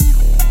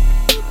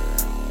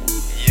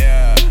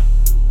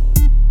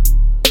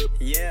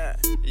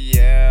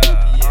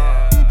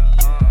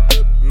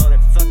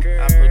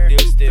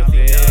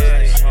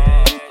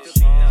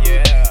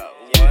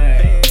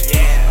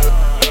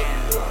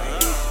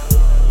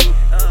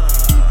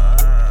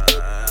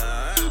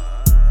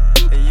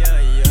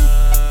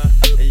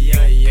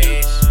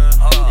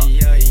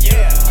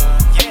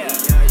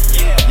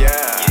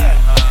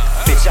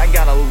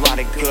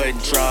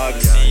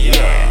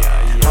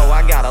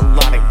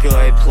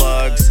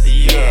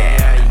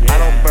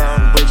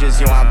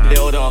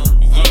build 'em.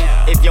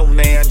 If your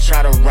man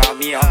try to rob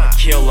me, I'ma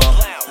kill him.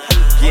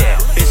 Yeah,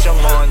 bitch,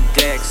 I'm on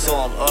deck, so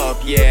I'm up,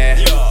 yeah.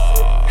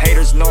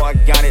 Haters know I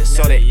got it,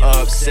 so they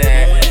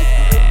upset.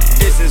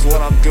 This is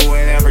what I'm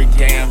doing every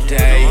damn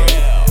day.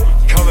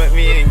 Come at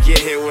me and get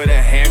hit with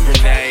a hand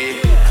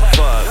grenade.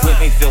 Fuck with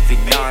me, filthy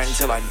 9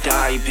 till I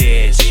die,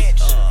 bitch.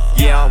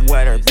 Yeah, I'm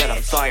wetter than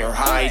a fire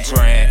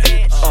hydrant.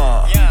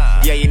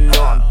 Yeah, you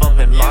know I'm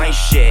bumping my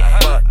shit.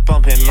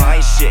 Bumping my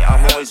shit,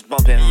 I'm always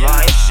bumping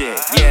my shit.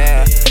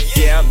 Yeah,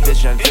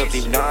 bitch, I'm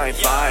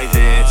PHILTHY9FIFTY,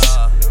 bitch.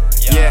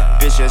 Yeah,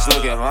 bitches,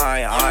 look at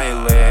my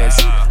eyelids.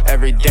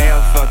 Every day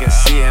I'm fucking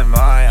seeing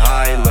my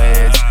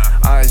eyelids.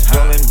 Eyes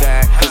rolling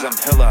back, cause I'm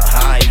hella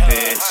high,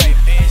 bitch.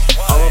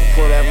 I'ma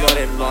pour that mud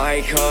in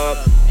my cup.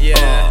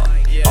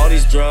 All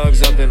these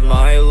drugs up in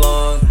my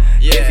lung.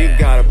 If you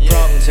got a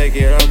problem, take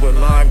it up with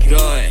my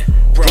gun,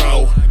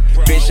 bro.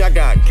 Bitch, I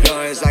got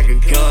guns like a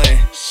gun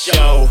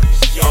show.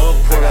 I'ma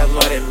pour that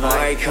mud in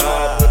my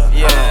cup.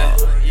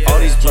 All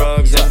these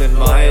drugs up in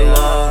my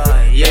lung.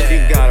 If you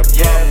got a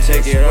problem,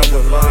 take it up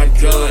with my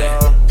gun,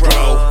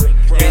 bro.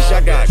 Bitch,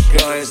 I got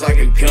guns like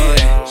a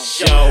gun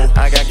show.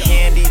 I got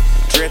candy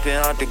dripping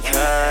out the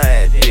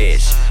cut,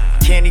 bitch.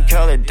 Candy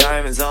colored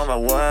diamonds on my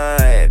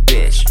what,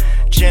 bitch.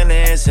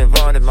 Chillin',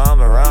 sippin' on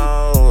mama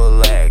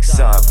Rolex.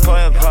 I'm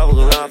putting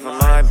public out for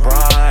my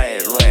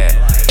bride lit.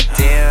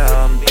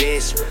 Damn,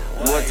 bitch,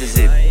 what does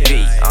it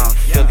be? I'm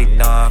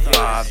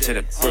PHILTHY9FIFTY to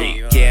the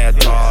freak. Yeah,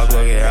 dog,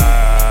 look at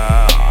her.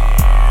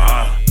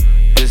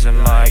 This is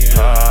my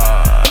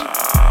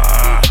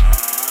car.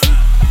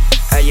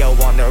 Hey, yo,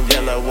 on the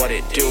real, what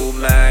it do,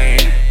 man?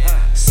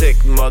 Sick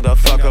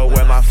motherfucker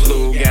with my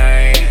flu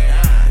gang.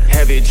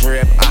 Heavy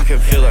drip, I can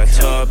feel a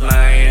tub,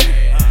 man.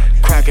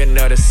 Cracking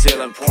up the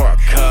ceiling, pour a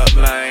cup,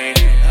 man.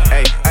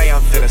 Hey,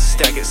 I'm finna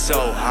stack it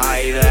so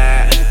high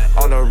that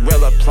on the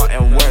real,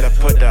 plotting where to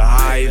put the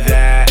hive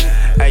at.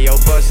 Hey, yo,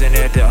 buzzing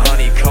at the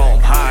honeycomb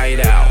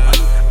hideout.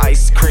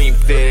 Ice cream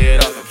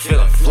fitted up and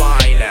feeling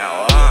fly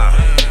now.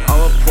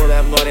 I'ma pour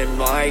that mud in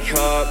my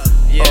cup.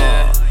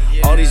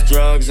 All these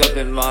drugs up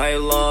in my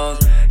lung.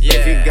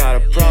 If you got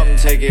a problem,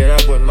 take it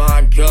up with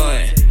my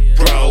gun,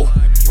 bro.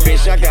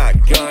 Bitch, I got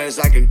guns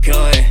like a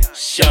gun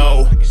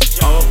show.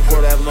 I'ma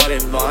pour that mud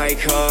in my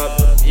cup.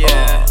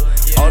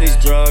 All these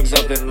drugs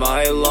up in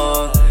my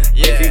lung.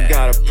 If you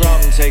got a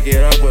problem, take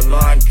it up with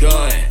my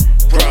gun,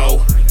 bro.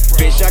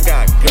 Bitch, I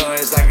got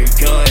guns like a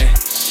gun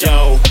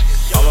show.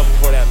 I'ma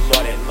pour that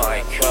mud in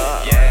my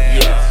cup.